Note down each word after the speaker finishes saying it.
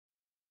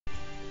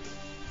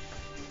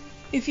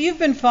If you've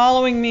been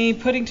following me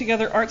putting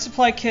together art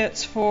supply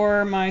kits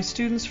for my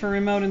students for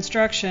remote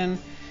instruction,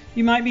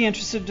 you might be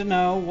interested to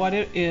know what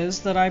it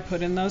is that I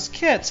put in those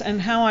kits and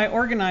how I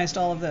organized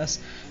all of this.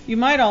 You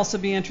might also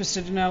be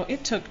interested to know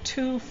it took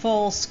 2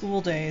 full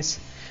school days,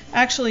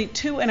 actually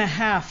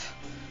 2.5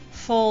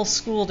 full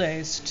school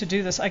days to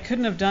do this. I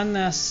couldn't have done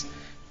this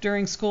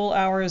during school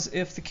hours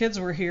if the kids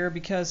were here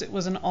because it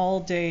was an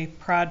all-day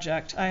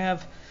project. I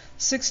have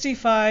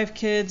 65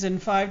 kids in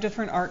 5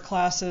 different art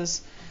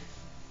classes,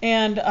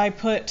 and I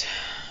put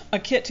a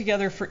kit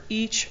together for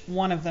each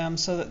one of them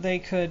so that they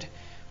could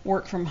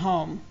work from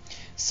home.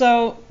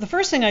 So the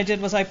first thing I did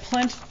was I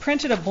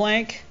printed a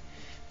blank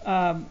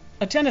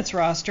attendance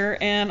roster,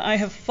 and I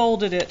have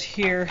folded it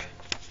here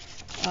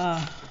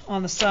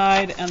on the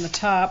side and the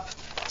top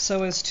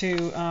so as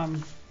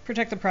to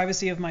protect the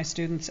privacy of my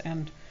students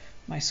and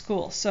my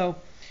school. So,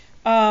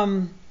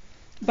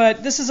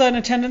 but this is an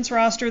attendance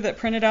roster that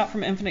printed out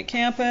from Infinite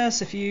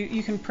Campus. If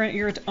you can print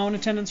your own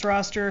attendance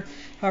roster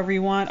however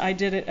you want. I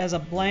did it as a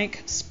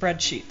blank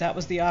spreadsheet. That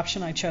was the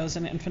option I chose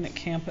in Infinite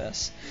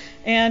Campus.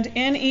 And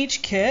in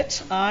each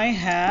kit I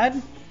had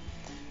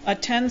a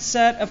 10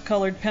 set of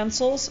colored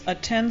pencils, a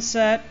 10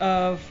 set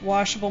of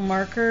washable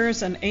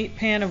markers, an 8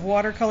 pan of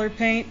watercolor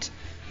paint,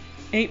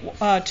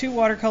 2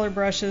 watercolor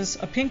brushes,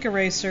 a pink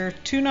eraser,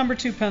 2 number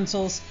 2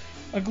 pencils,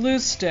 a glue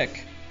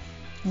stick,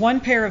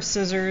 1 pair of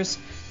scissors,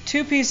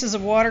 2 pieces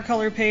of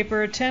watercolor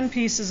paper, 10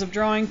 pieces of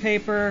drawing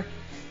paper,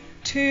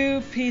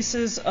 2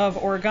 pieces of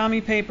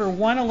origami paper,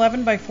 1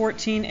 11 by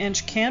 14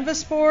 inch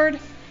canvas board,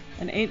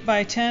 an 8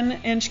 by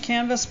 10 inch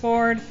canvas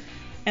board,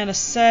 and a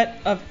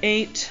set of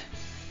 8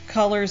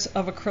 colors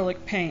of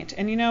acrylic paint.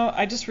 And you know,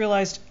 I just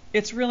realized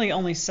it's really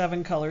only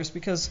 7 colors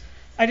because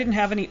I didn't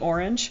have any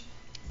orange,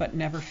 but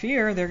never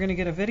fear, they're going to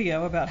get a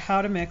video about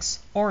how to mix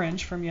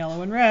orange from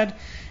yellow and red.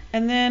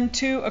 And then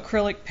 2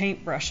 acrylic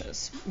paint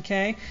brushes.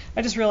 Okay,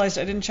 I just realized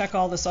I didn't check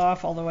all this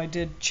off, although I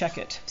did check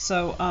it.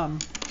 So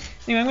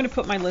anyway, I'm going to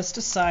put my list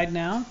aside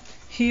now.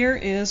 Here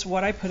is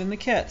what I put in the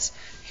kits.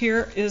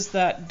 Here is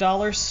that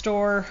dollar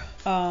store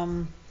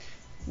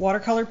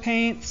watercolor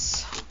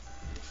paints,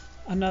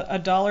 a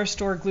dollar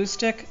store glue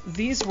stick.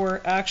 These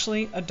were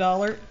actually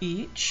 $1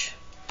 each.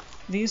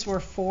 These were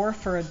 4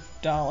 for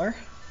 $1.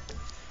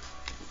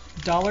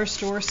 Dollar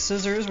store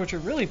scissors, which are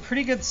really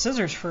pretty good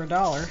scissors for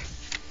 $1.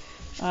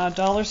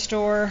 Dollar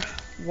store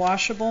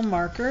washable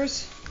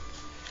markers,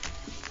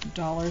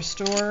 dollar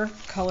store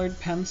colored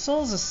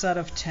pencils, a set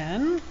of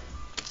 10,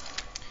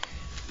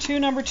 2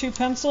 number 2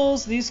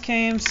 pencils. These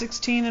came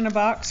 16 in a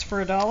box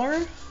for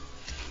 $1.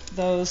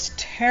 Those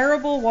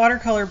terrible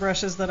watercolor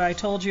brushes that I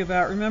told you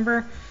about.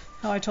 Remember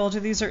how I told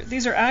you these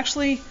are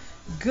actually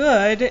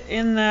good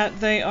in that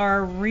they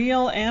are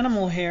real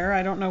animal hair.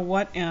 I don't know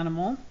what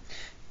animal.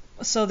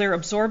 So they're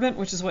absorbent,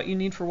 which is what you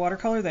need for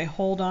watercolor. They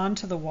hold on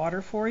to the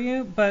water for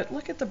you, but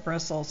look at the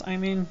bristles. I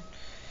mean,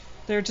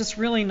 they're just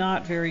really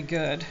not very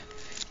good.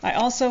 I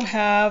also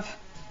have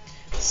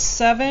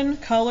 7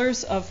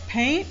 colors of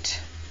paint,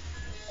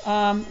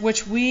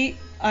 which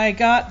I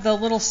got the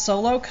little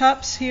solo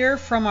cups here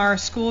from our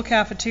school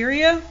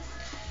cafeteria,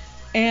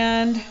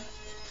 and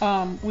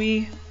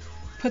we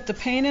put the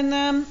paint in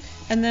them.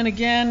 And then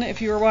again,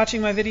 if you were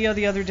watching my video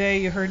the other day,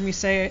 you heard me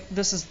say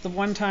this is the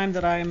one time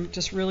that I'm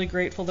just really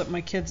grateful that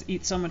my kids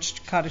eat so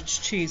much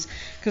cottage cheese,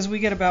 because we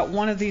get about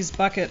 1 of these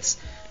buckets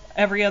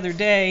every other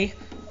day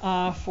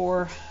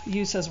for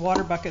use as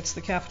water buckets.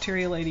 The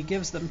cafeteria lady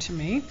gives them to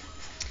me.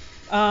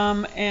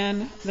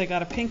 And they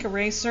got a pink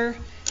eraser.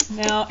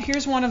 Now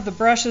here's one of the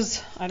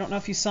brushes. I don't know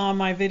if you saw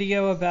my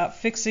video about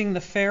fixing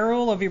the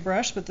ferrule of your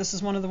brush, but this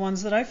is one of the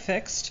ones that I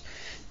fixed.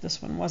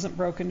 This one wasn't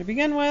broken to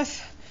begin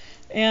with.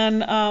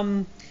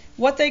 And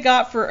what they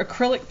got for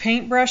acrylic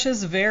paint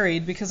brushes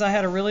varied because I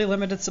had a really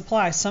limited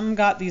supply. Some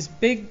got these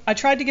big, I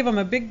tried to give them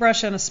a big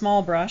brush and a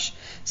small brush.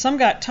 Some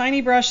got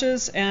tiny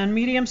brushes and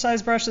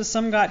medium-sized brushes.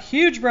 Some got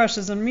huge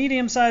brushes and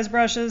medium-sized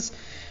brushes.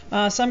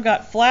 Some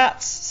got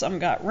flats, some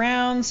got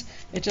rounds.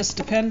 It just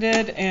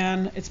depended,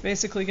 and it's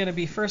basically going to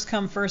be first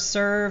come, first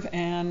serve,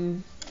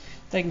 and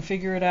they can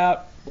figure it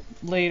out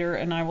later,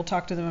 and I will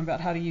talk to them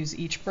about how to use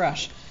each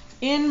brush.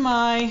 In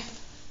my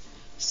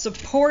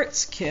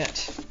supports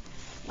kit,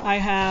 I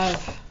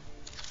have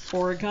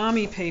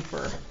origami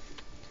paper,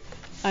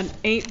 an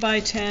 8 by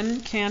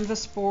 10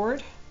 canvas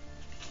board,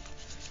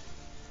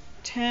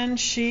 10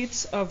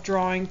 sheets of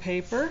drawing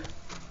paper,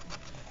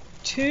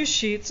 2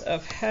 sheets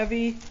of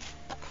heavy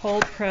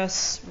cold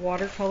press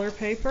watercolor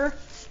paper,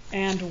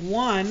 and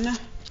 1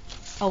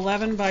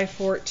 11 by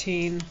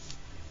 14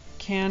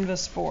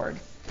 canvas board.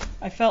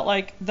 I felt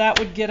like that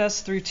would get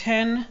us through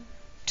 10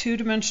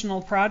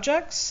 two-dimensional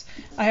projects.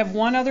 I have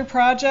one other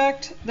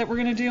project that we're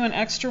going to do, an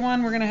extra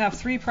one. We're going to have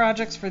 3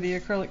 projects for the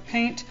acrylic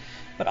paint,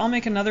 but I'll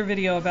make another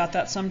video about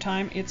that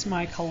sometime. It's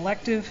my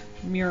collective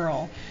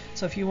mural.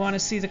 So if you want to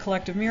see the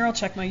collective mural,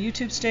 check my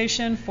YouTube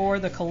station for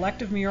the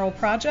collective mural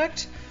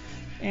project,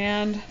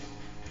 and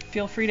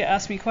feel free to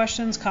ask me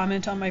questions,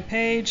 comment on my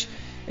page.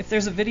 If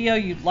there's a video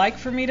you'd like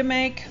for me to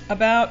make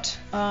about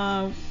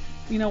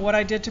what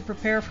I did to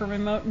prepare for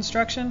remote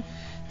instruction,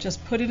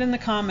 just put it in the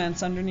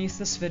comments underneath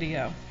this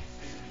video.